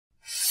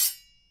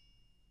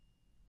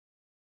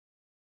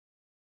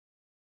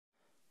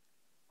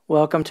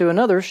Welcome to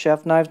another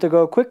Chef Knives to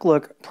Go Quick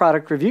Look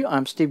product review.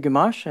 I'm Steve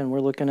Gamache, and we're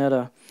looking at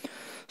a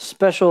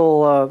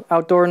special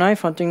outdoor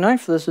knife, hunting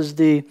knife. This is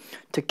the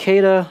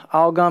Takeda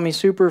Aogami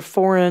Super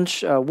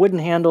 4-inch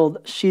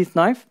wooden-handled sheath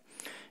knife.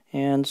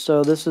 And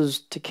so this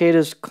is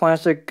Takeda's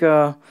classic,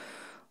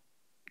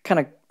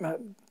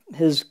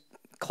 his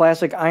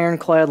classic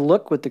ironclad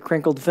look with the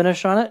crinkled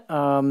finish on it.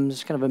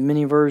 It's kind of a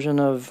mini version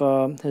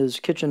of his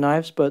kitchen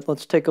knives, but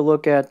let's take a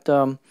look at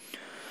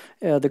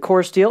the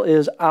core steel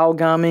is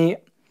Aogami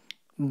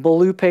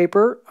blue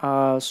paper,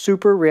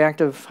 super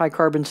reactive high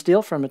carbon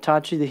steel from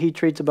Hitachi. The heat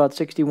treat's about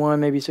 61,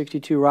 maybe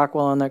 62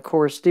 Rockwell on that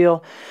core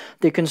steel.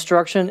 The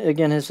construction,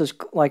 again, is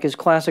like his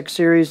classic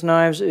series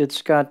knives.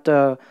 It's got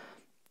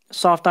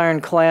soft iron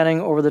cladding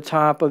over the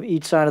top of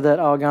each side of that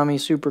Aogami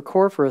super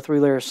core for a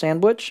 3-layer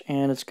sandwich,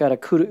 and it's got a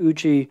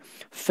Kudauchi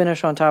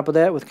finish on top of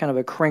that with kind of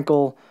a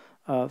crinkle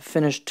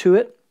finish to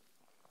it.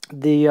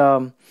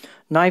 The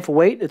knife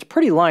weight, it's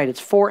pretty light.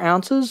 It's 4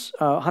 ounces,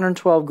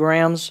 112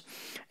 grams.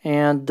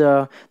 And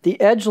the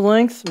edge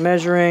length,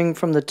 measuring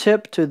from the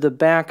tip to the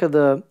back of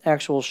the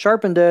actual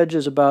sharpened edge,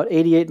 is about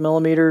 88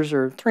 millimeters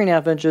or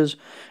 3.5 inches.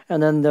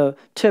 And then the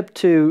tip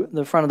to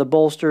the front of the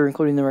bolster,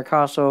 including the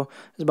ricasso,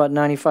 is about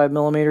 95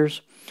 millimeters.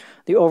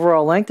 The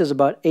overall length is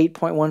about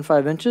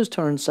 8.15 inches,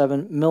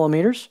 207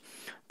 millimeters.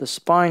 The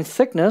spine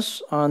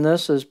thickness on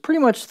this is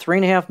pretty much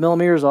 3.5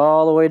 millimeters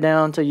all the way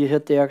down until you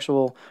hit the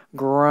actual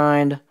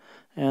grind.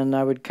 And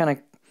I would kind of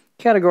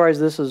categorize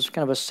this as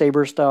kind of a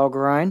saber-style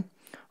grind.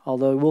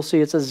 Although we'll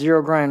see it's a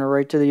 0 grind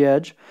right to the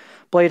edge.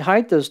 Blade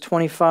height is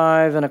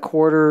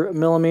 25.25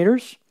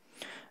 millimeters.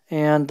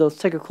 And let's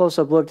take a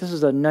close-up look. This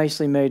is a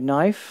nicely made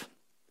knife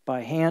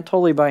by hand,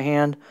 totally by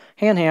hand,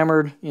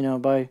 hand-hammered,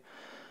 by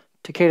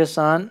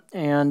Takeda-san.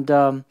 And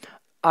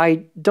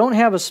I don't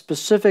have a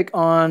specific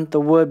on the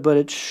wood, but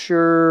it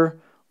sure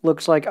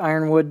looks like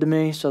ironwood to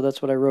me, so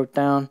that's what I wrote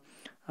down.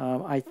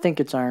 I think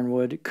it's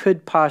ironwood. It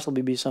could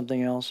possibly be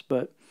something else,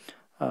 but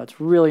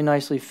it's really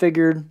nicely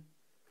figured.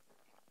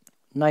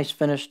 Nice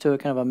finish to it,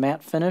 kind of a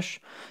matte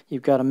finish.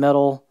 You've got a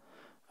metal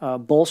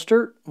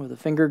bolster with a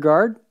finger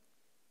guard.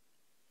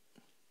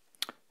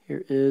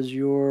 Here is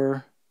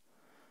your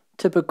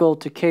typical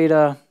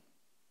Takeda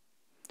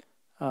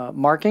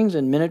markings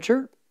in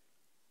miniature.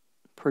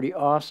 Pretty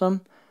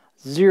awesome.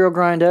 0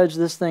 grind edge.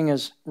 This thing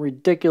is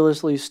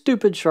ridiculously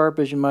stupid sharp,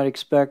 as you might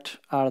expect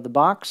out of the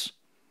box.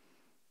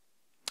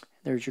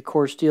 There's your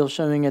core steel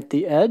showing at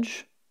the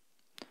edge.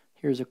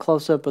 Here's a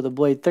close-up of the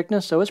blade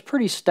thickness. So it's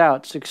pretty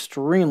stout. It's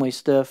extremely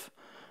stiff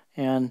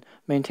and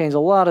maintains a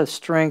lot of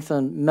strength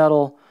and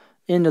metal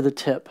into the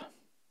tip.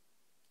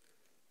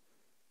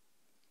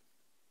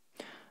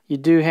 You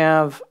do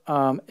have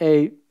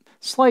a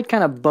slight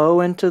kind of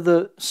bow into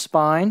the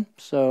spine,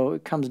 so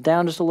it comes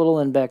down just a little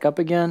and back up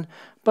again,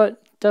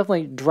 but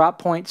definitely drop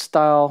point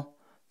style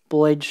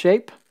blade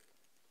shape.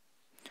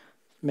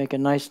 Make a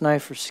nice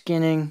knife for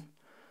skinning,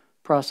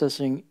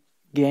 processing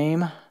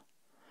game.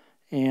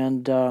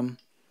 And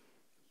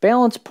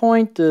balance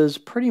point is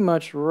pretty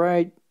much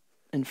right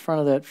in front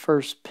of that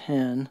first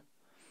pin.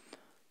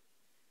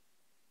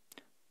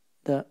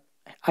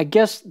 I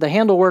guess the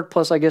handle work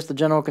plus I guess the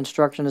general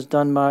construction is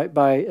done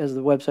by as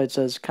the website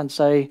says,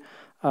 Kansai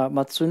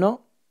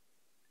Matsuno.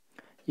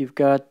 You've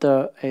got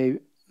a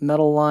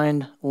metal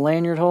lined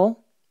lanyard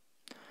hole.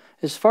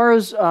 As far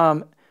as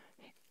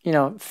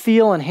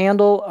feel and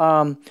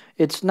handle,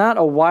 it's not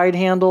a wide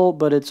handle,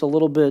 but it's a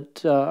little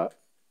bit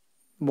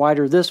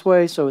wider this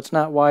way, so it's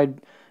not wide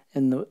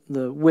in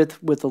the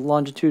width with the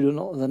longitude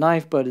of the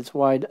knife, but it's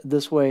wide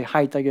this way,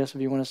 height, I guess,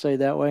 if you want to say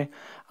that way.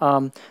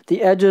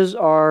 The edges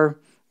are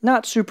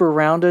not super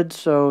rounded,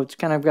 so it's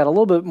kind of got a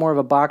little bit more of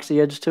a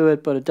boxy edge to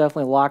it, but it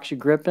definitely locks your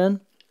grip in.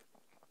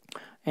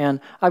 And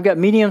I've got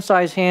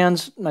medium-sized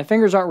hands. My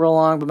fingers aren't real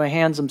long, but my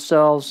hands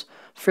themselves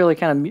fairly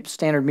kind of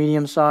standard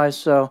medium size,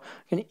 so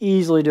I can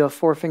easily do a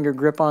 4-finger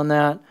grip on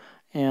that.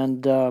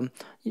 And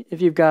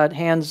if you've got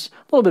hands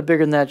a little bit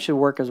bigger than that, it should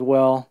work as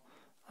well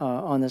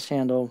on this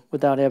handle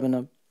without having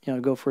to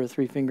go for a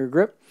 3-finger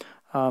grip.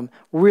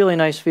 Really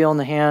nice feel in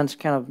the hands,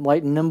 kind of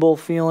light and nimble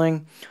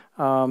feeling.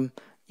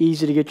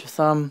 Easy to get your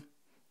thumb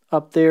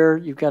up there.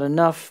 You've got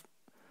enough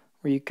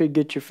where you could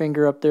get your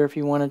finger up there if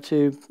you wanted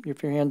to.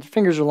 If your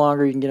fingers are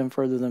longer, you can get them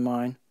further than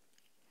mine.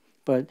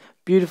 But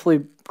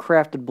beautifully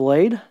crafted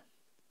blade.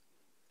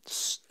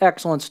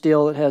 Excellent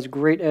steel. It has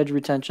great edge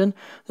retention.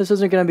 This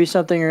isn't going to be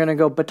something you're going to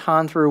go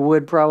baton through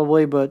wood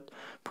probably, but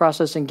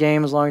processing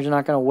game, as long as you're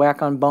not going to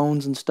whack on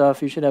bones and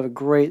stuff, you should have a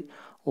great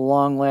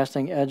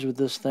long-lasting edge with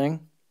this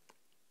thing.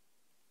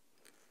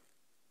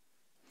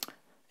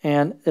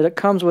 And it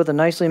comes with a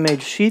nicely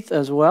made sheath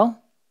as well.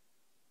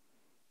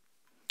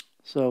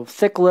 So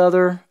thick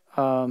leather,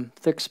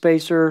 thick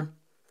spacer,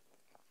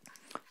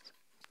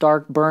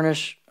 dark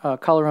burnish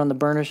color on the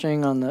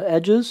burnishing on the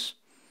edges.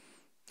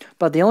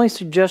 But the only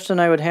suggestion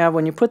I would have,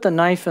 when you put the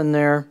knife in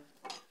there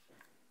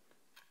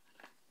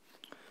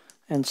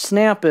and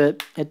snap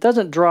it, it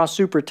doesn't draw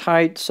super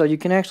tight, so you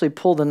can actually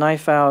pull the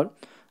knife out,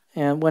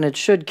 and when it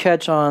should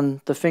catch on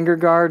the finger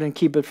guard and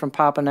keep it from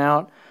popping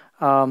out,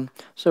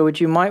 So what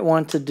you might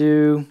want to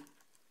do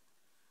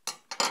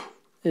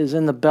is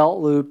in the belt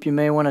loop, you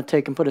may want to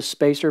take and put a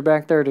spacer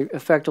back there to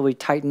effectively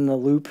tighten the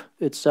loop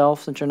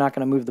itself, since you're not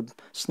going to move the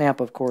snap,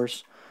 of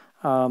course.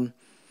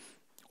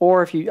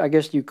 Or if you, I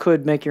guess you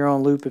could make your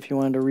own loop if you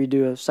wanted to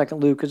redo a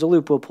second loop, because the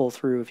loop will pull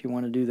through if you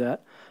want to do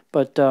that.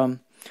 But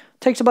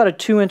takes about a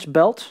 2-inch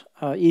belt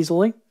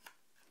easily,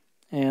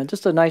 and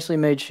just a nicely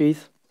made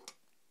sheath.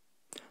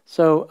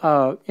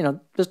 So, you know,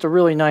 just a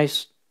really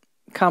nice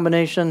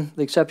combination, with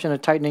the exception of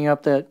tightening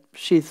up that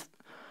sheath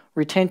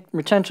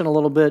retention a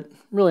little bit.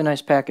 Really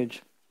nice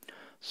package.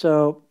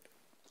 So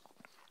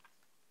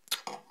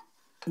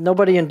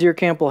nobody in deer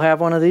camp will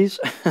have one of these.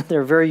 They're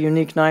a very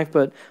unique knife,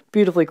 but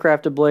beautifully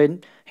crafted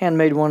blade,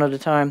 handmade one at a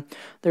time.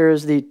 There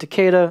is the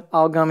Takeda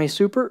Algami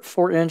Super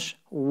 4-inch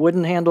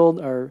wooden handled,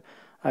 or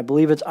I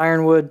believe it's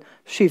ironwood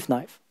sheath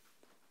knife.